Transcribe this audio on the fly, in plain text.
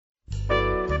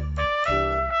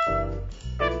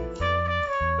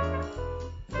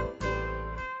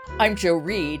I'm Joe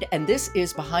Reed, and this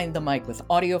is Behind the Mic with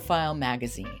AudioFile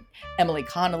Magazine. Emily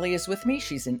Connolly is with me.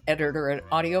 She's an editor at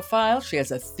AudioFile. She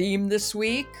has a theme this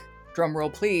week. Drum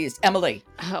roll, please. Emily.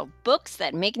 Oh, books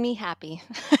that make me happy.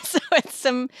 So it's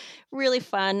some really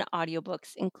fun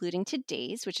audiobooks, including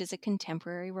today's, which is a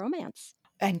contemporary romance.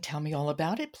 And tell me all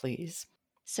about it, please.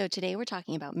 So today we're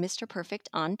talking about Mr. Perfect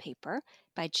on Paper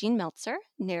by Gene Meltzer,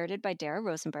 narrated by Dara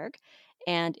Rosenberg.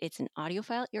 And it's an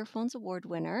AudioFile Earphones Award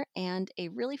winner and a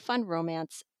really fun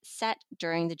romance set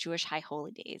during the Jewish High Holy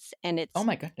Days. And Oh it's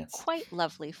my goodness. quite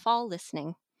lovely fall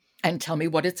listening. And tell me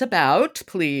what it's about,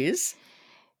 please.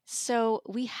 So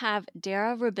we have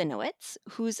Dara Rabinowitz,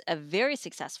 who's a very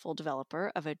successful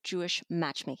developer of a Jewish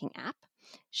matchmaking app.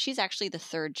 She's actually the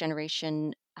third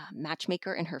generation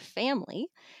matchmaker in her family,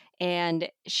 and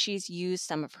she's used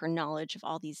some of her knowledge of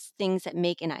all these things that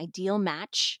make an ideal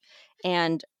match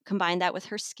and combined that with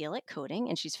her skill at coding,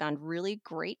 and she's found really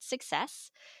great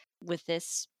success with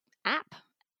this app.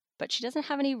 But she doesn't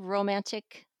have any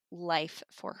romantic life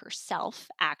for herself,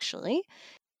 actually.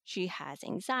 She has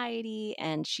anxiety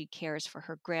and she cares for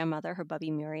her grandmother, her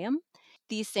Bubby Miriam.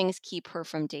 These things keep her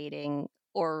from dating,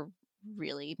 or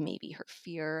really maybe her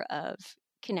fear of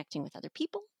connecting with other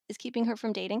people is keeping her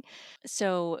from dating.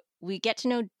 So we get to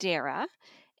know Dara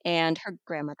and her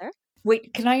grandmother.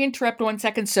 Wait, can I interrupt 1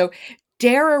 second? So,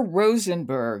 Dara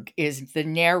Rosenberg is the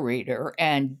narrator,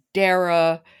 and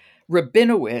Dara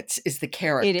Rabinowitz is the It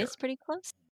character. is pretty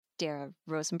close. Dara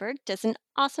Rosenberg does an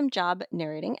awesome job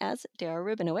narrating as Dara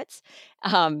Rabinowitz.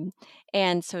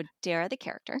 And so Dara, the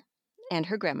character, and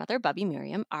her grandmother, Bubby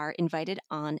Miriam, are invited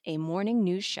on a morning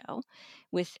news show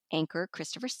with anchor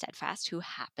Christopher Steadfast, who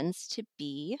happens to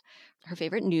be her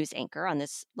favorite news anchor on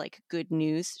this good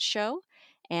news show.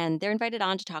 And they're invited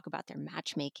on to talk about their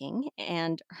matchmaking.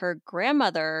 And her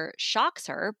grandmother shocks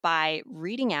her by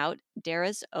reading out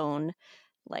Dara's own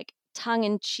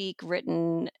tongue-in-cheek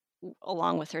written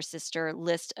along with her sister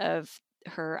list of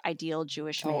her ideal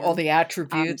Jewish Oh, all man. the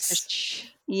attributes.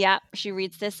 She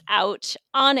reads this out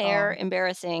on air, Oh,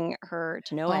 embarrassing her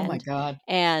to no oh my end. God.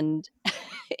 And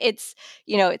it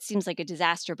seems like a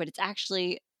disaster, but it's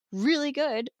actually really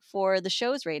good for the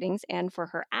show's ratings and for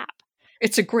her app.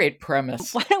 It's a great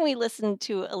premise. Why don't we listen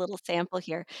to a little sample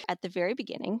here? At the very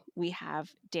beginning, we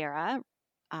have Dara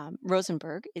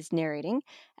Rosenberg is narrating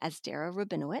as Dara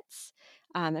Rabinowitz,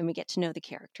 and we get to know the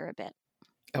character a bit.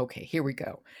 Okay, here we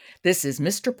go. This is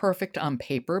Mr. Perfect on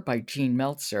Paper by Gene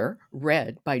Meltzer,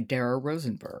 read by Dara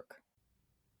Rosenberg.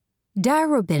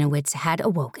 Dara Rabinowitz had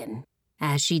awoken,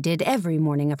 as she did every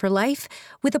morning of her life,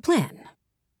 with a plan.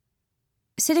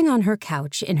 Sitting on her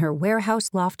couch in her warehouse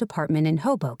loft apartment in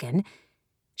Hoboken,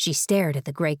 she stared at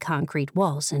the gray concrete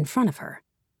walls in front of her.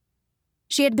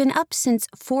 She had been up since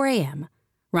 4 a.m.,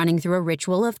 running through a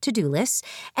ritual of to-do lists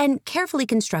and carefully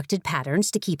constructed patterns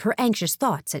to keep her anxious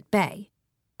thoughts at bay.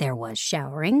 There was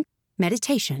showering,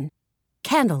 meditation,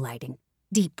 candle lighting,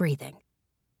 deep breathing.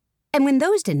 And when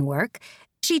those didn't work,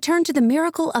 she turned to the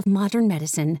miracle of modern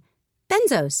medicine,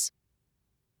 benzos.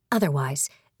 Otherwise,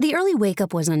 the early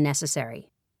wake-up was unnecessary.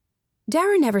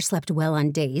 Dara never slept well on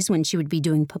days when she would be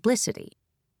doing publicity.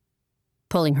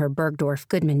 Pulling her Bergdorf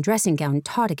Goodman dressing gown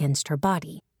taut against her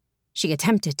body, she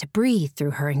attempted to breathe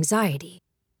through her anxiety.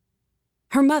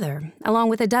 Her mother, along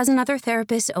with a dozen other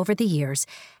therapists over the years,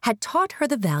 had taught her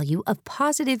the value of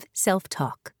positive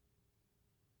self-talk.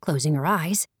 Closing her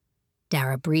eyes,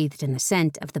 Dara breathed in the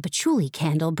scent of the patchouli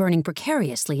candle burning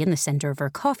precariously in the center of her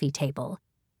coffee table.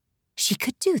 She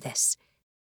could do this.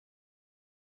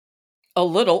 A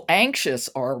little anxious,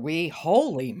 are we?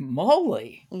 Holy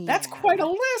moly. That's quite a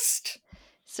list.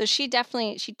 So she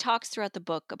talks throughout the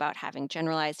book about having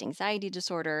generalized anxiety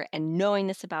disorder and knowing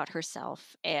this about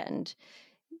herself. And,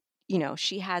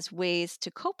 she has ways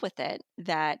to cope with it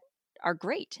that are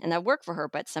great and that work for her,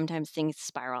 but sometimes things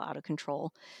spiral out of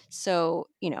control. So,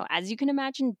 as you can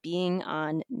imagine, being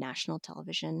on national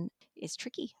television is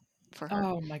tricky for her.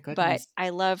 Oh my But goodness. I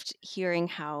loved hearing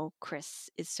how Chris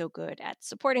is so good at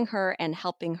supporting her and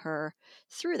helping her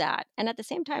through that. And at the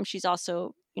same time, she's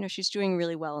also, she's doing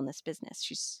really well in this business.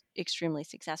 She's extremely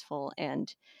successful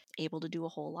and able to do a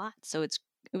whole lot. So it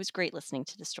was great listening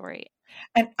to the story.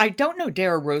 And I don't know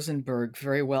Dara Rosenberg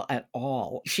very well at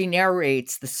all. She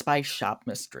narrates the Spice Shop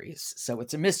mysteries, so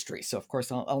it's a mystery. So of course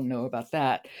I'll know about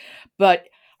that. But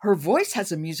her voice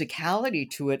has a musicality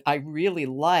to it I really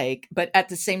like, but at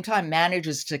the same time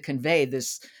manages to convey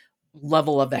this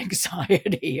level of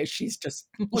anxiety as she's just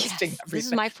listing Yes, this is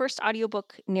everything. my first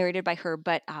audiobook narrated by her,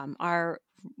 but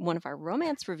one of our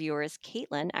romance reviewers,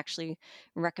 Caitlin, actually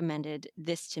recommended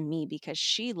this to me because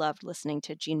she loved listening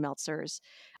to Gene Meltzer's,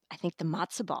 I think, The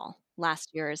Matzo Ball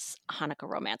last year's Hanukkah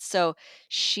romance. So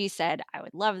she said, I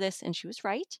would love this. And she was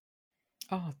right.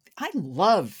 Oh, I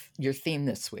love your theme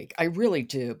this week. I really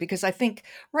do, because I think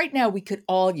right now we could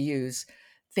all use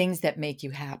things that make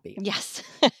you happy. Yes,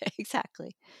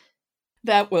 exactly.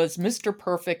 That was Mr.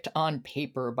 Perfect on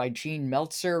Paper by Jean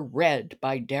Meltzer, read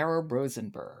by Dara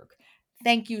Rosenberg.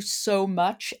 Thank you so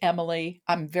much, Emily.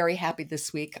 I'm very happy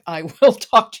this week. I will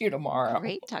talk to you tomorrow.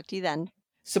 Great. Talk to you then.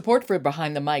 Support for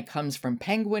Behind the Mic comes from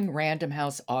Penguin Random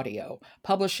House Audio,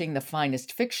 publishing the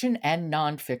finest fiction and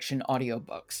nonfiction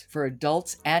audiobooks for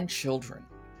adults and children.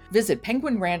 Visit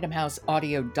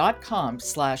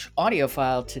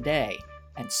penguinrandomhouseaudio.com/audiophile today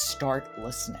and start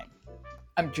listening.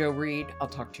 I'm Jo Reed. I'll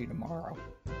talk to you tomorrow.